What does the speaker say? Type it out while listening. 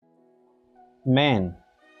Men,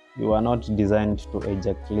 you are not designed to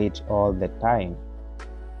ejaculate all the time.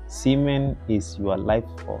 Semen is your life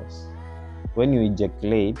force. When you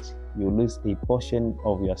ejaculate, you lose a portion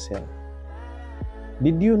of yourself.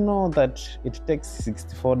 Did you know that it takes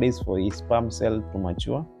 64 days for a sperm cell to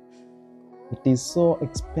mature? It is so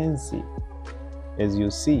expensive, as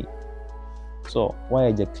you see. So, why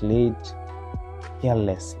ejaculate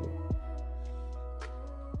carelessly?